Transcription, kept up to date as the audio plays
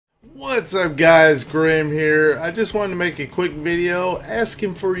What's up guys, Grim here. I just wanted to make a quick video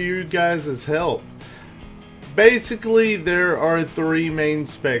asking for you guys' help. Basically, there are three main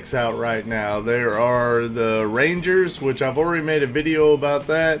specs out right now. There are the Rangers, which I've already made a video about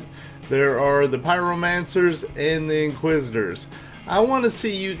that. There are the Pyromancers and the Inquisitors. I want to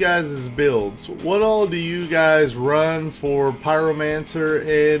see you guys' builds. What all do you guys run for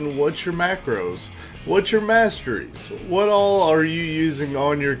Pyromancer, and what's your macros? What's your masteries? What all are you using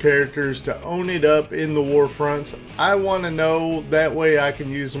on your characters to own it up in the war fronts? I want to know, that way I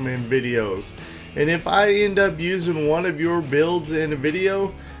can use them in videos. And if I end up using one of your builds in a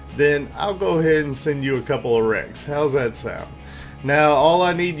video, then I'll go ahead and send you a couple of recs. How's that sound? Now all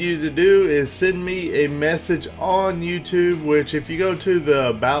I need you to do is send me a message on YouTube, which if you go to the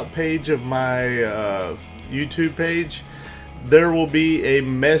about page of my YouTube page, there will be a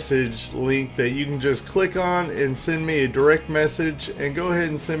message link that you can just click on and send me a direct message, and go ahead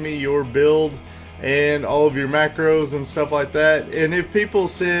and send me your build and all of your macros and stuff like that. And if people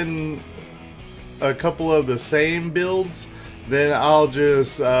send a couple of the same builds, then I'll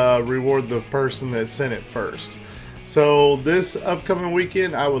just reward the person that sent it first. So this upcoming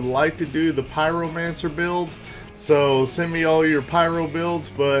weekend I would like to do the Pyromancer build, so send me all your Pyro builds,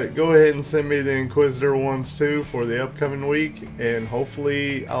 but go ahead and send me the Inquisitor ones too for the upcoming week, and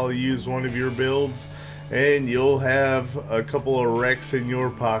hopefully I'll use one of your builds and you'll have a couple of recs in your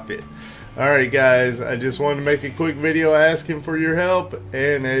pocket. Alright guys, I just wanted to make a quick video asking for your help,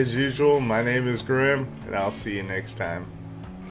 and as usual, my name is Grim, and I'll see you next time.